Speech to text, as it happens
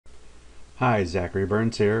Hi, Zachary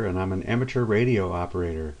Burns here, and I'm an amateur radio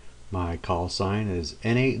operator. My call sign is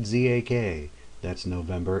N8ZAK. That's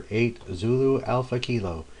November 8 Zulu Alpha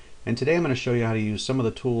Kilo. And today I'm going to show you how to use some of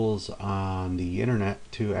the tools on the internet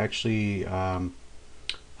to actually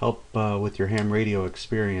help with your ham radio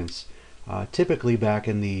experience. Typically back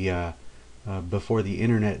in the before the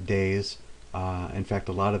internet days, in fact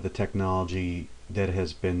a lot of the technology that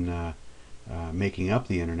has been making up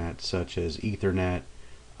the internet, such as Ethernet,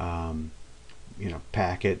 um,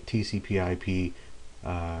 packet, TCP/IP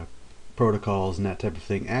protocols and that type of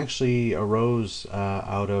thing actually arose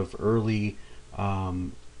out of early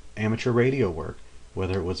amateur radio work,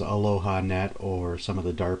 whether it was Aloha Net or some of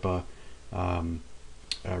the DARPA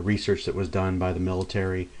research that was done by the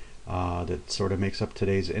military that sort of makes up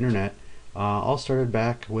today's internet. All started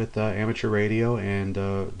back with amateur radio and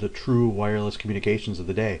the true wireless communications of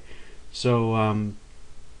the day. So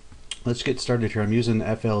let's get started here. I'm using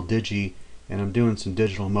FL Digi and I'm doing some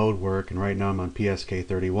digital mode work, and right now I'm on PSK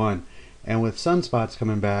 31. And with sunspots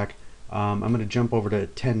coming back, I'm going to jump over to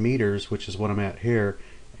 10 meters, which is what I'm at here,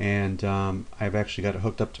 and I've actually got it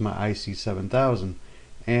hooked up to my IC 7000.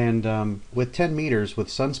 And with 10 meters, with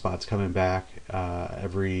sunspots coming back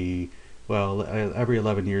every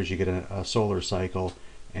 11 years you get a solar cycle,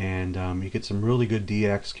 and you get some really good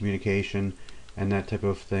DX communication and that type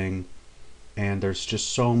of thing. And there's just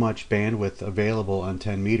so much bandwidth available on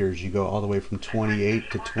 10 meters. You go all the way from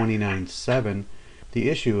 28 to 29.7. The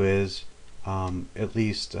issue is, at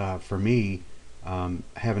least for me,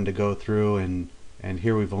 having to go through and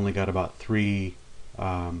here we've only got about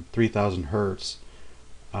 3,000 hertz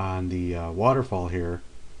on the waterfall here,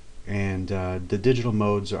 and the digital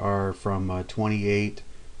modes are from 28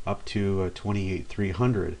 up to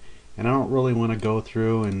 28,300, and I don't really want to go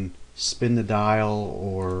through and spin the dial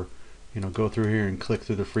or go through here and click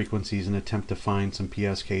through the frequencies and attempt to find some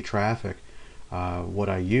PSK traffic. What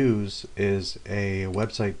I use is a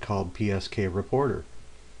website called PSK Reporter,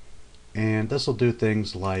 and this will do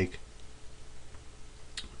things like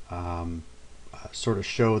sort of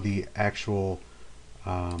show the actual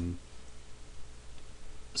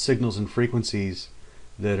signals and frequencies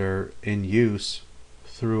that are in use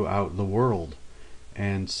throughout the world.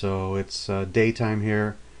 And so it's daytime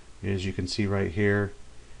here, as you can see right here.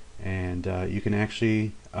 And you can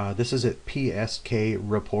actually, this is at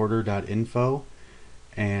pskreporter.info,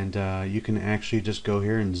 and you can actually just go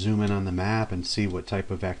here and zoom in on the map and see what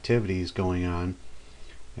type of activity is going on.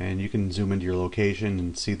 And you can zoom into your location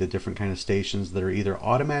and see the different kind of stations that are either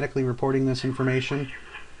automatically reporting this information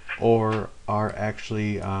or are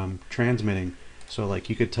actually transmitting. So like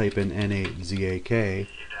you could type in N8ZAK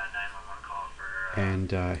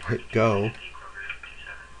and hit go,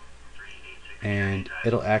 and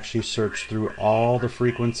it'll actually search through all the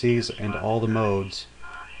frequencies and all the modes.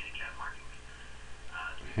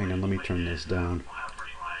 Hang on, let me turn this down.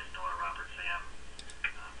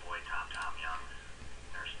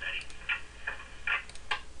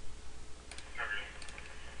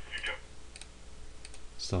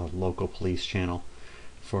 It's a local police channel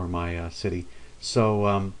for my city.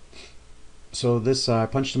 So this I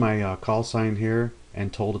punched in my call sign here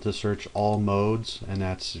and told it to search all modes, and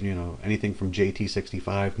that's anything from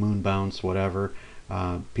JT65, moon bounce, whatever,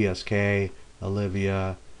 PSK,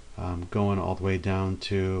 Olivia, going all the way down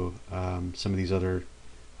to some of these other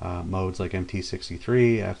modes like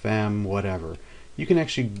MT63, FM, whatever. You can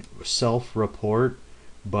actually self-report,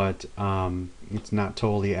 but it's not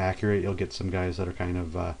totally accurate. You'll get some guys that are kind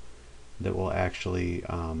of that will actually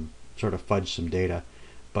sort of fudge some data.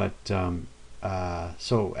 But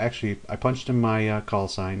so actually I punched in my call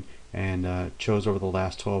sign and chose over the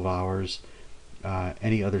last 12 hours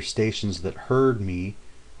any other stations that heard me.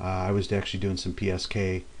 I was actually doing some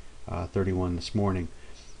PSK 31 this morning,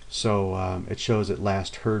 so it shows it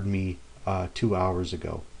last heard me 2 hours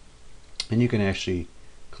ago. And you can actually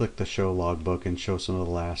click the show logbook and show some of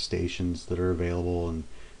the last stations that are available,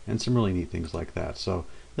 and some really neat things like that. So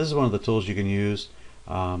this is one of the tools you can use.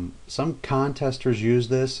 Some contesters use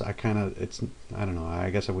this. I don't know, I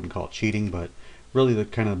guess I wouldn't call it cheating, but really the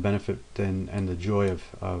kind of benefit and the joy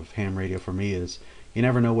of ham radio for me is you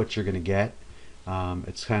never know what you're going to get.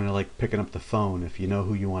 It's kind of like picking up the phone. If you know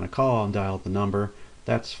who you want to call and dial the number,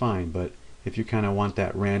 that's fine. But if you kind of want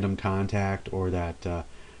that random contact, or that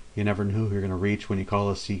you never know who you're going to reach when you call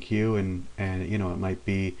a CQ, and it might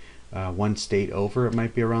be one state over, it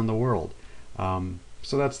might be around the world.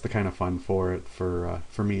 So that's the kind of fun for it for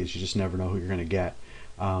me, is you just never know who you're going to get.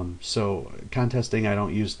 So contesting, I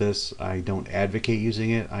don't use this. I don't advocate using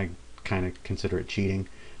it. I kind of consider it cheating.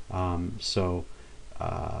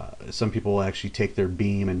 some people will actually take their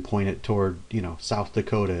beam and point it toward, South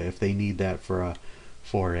Dakota if they need that I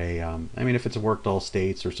mean, if it's a worked all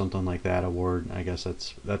states or something like that award, I guess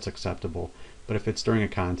that's acceptable. But if it's during a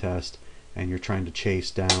contest and you're trying to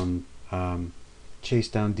chase down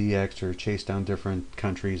DX or chase down different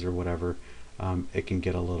countries or whatever, it can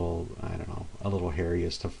get a little, I don't know, a little hairy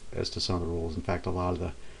as to some of the rules. In fact, a lot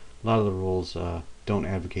of the rules don't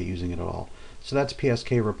advocate using it at all. So that's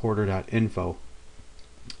pskreporter.info.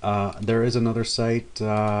 There is another site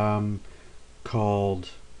called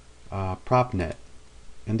PropNet,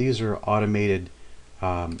 and these are automated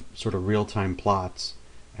sort of real-time plots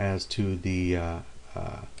as to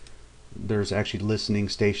there's actually listening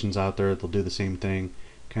stations out there that'll do the same thing,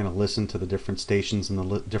 kind of listen to the different stations and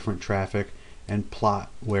the different traffic and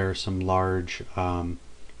plot where some large,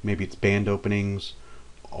 maybe it's band openings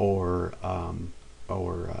or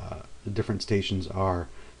the different stations are.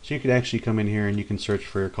 So you could actually come in here and you can search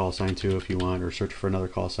for your call sign too if you want, or search for another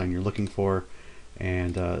call sign you're looking for.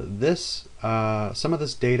 And some of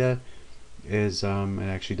this data is, it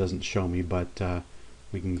actually doesn't show me, but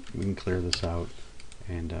we can clear this out,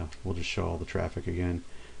 and we'll just show all the traffic again.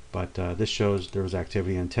 But this shows there was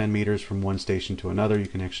activity on 10 meters from one station to another. You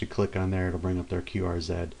can actually click on there; it'll bring up their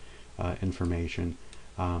QRZ information.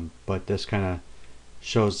 But this kind of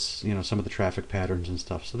shows some of the traffic patterns and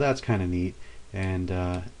stuff, so that's kind of neat. And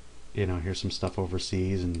here's some stuff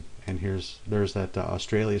overseas, and there's that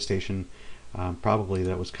Australia station, probably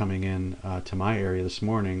that was coming in to my area this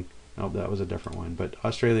morning. Oh, that was a different one, but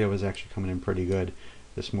Australia was actually coming in pretty good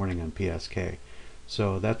this morning on PSK.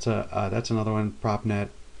 So that's another one, PropNet.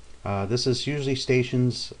 This is usually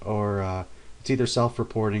stations, or it's either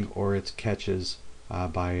self-reporting or it's catches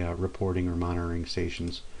by reporting or monitoring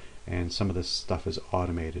stations, and some of this stuff is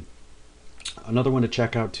automated. Another one to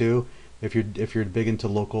check out too, if you're big into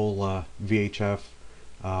local VHF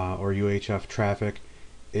or UHF traffic,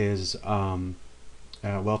 is well,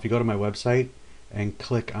 if you go to my website and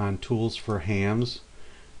click on Tools for Hams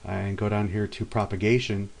and go down here to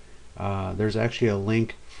Propagation, there's actually a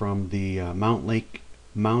link from the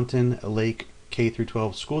Mountain Lake K through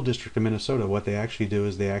 12 School District of Minnesota. What they actually do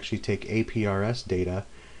is they actually take APRS data,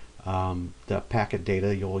 the packet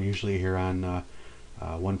data you'll usually hear on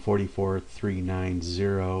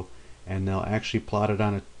 144.390, and they'll actually plot it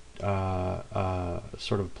on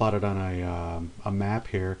a map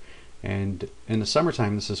here. And in the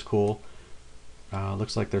summertime, this is cool.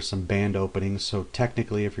 Looks like there's some band openings, so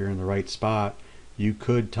technically if you're in the right spot, you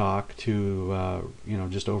could talk to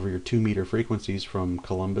just over your 2-meter frequencies from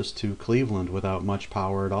Columbus to Cleveland without much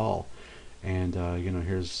power at all. And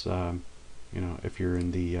here's if you're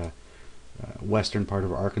in the western part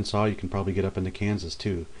of Arkansas, you can probably get up into Kansas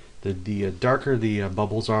too. The darker the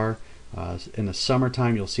bubbles are, in the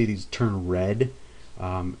summertime you'll see these turn red,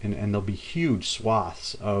 and there'll be huge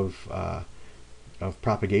swaths of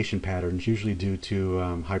propagation patterns, usually due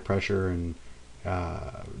to high pressure and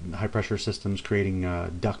high pressure systems creating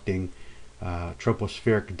ducting.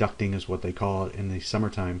 Tropospheric ducting is what they call it in the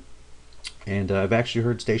summertime. And I've actually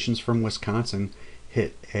heard stations from Wisconsin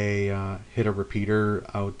hit a repeater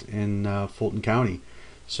out in Fulton County.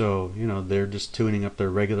 So they're just tuning up their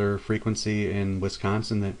regular frequency in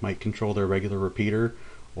Wisconsin that might control their regular repeater,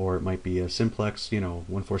 or it might be a simplex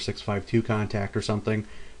 14652 contact or something.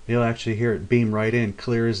 You'll actually hear it beam right in,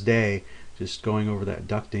 clear as day, just going over that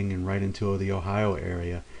ducting and right into the Ohio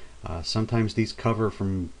area. Sometimes these cover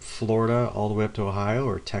from Florida all the way up to Ohio,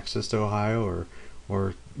 or Texas to Ohio,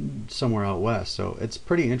 or somewhere out west. So it's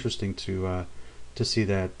pretty interesting to see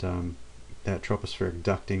that tropospheric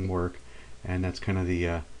ducting work, and that's kind of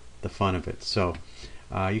the fun of it. So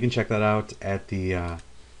you can check that out at the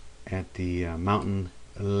Mountain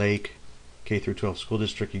Lake K through 12 School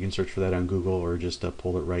District. You can search for that on Google, or just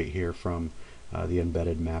pull it right here from the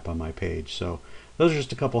embedded map on my page. So those are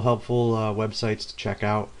just a couple helpful websites to check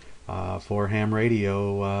out for ham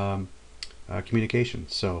radio communication.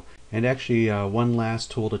 So, and actually one last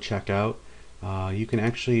tool to check out, you can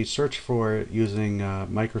actually search for it using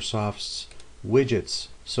Microsoft's widgets.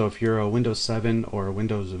 So if you're a Windows 7 or a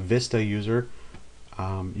Windows Vista user,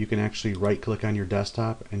 you can actually right click on your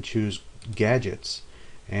desktop and choose gadgets.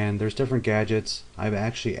 And there's different gadgets. I've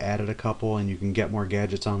actually added a couple, and you can get more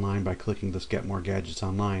gadgets online by clicking this Get More Gadgets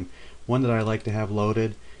Online. One that I like to have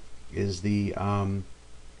loaded is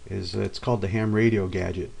it's called the Ham Radio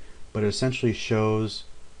Gadget, but it essentially shows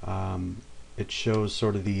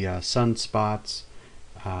sort of the sunspots,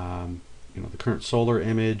 the current solar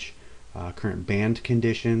image, current band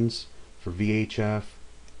conditions for VHF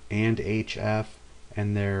and HF,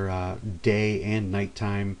 and their day and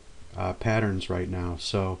nighttime patterns right now.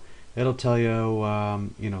 So it'll tell you,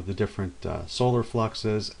 the different solar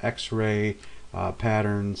fluxes, X-ray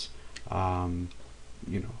patterns, um,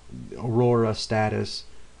 aurora status,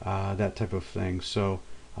 that type of thing. So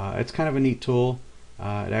it's kind of a neat tool.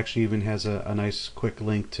 It actually even has a nice quick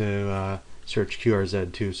link to search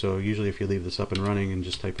QRZ too. So usually if you leave this up and running and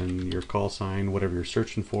just type in your call sign, whatever you're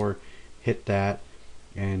searching for, hit that,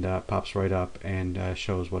 and pops right up and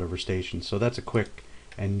shows whatever station. So that's a quick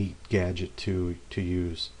and neat gadget to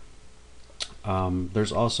use.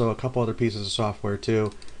 There's also a couple other pieces of software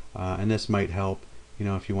too, and this might help.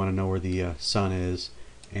 If you want to know where the sun is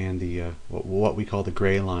and the what we call the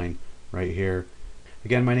gray line right here.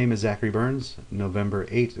 Again, my name is Zachary Burns, November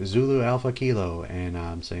 8 Zulu Alpha Kilo, and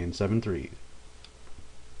I'm saying 7-3.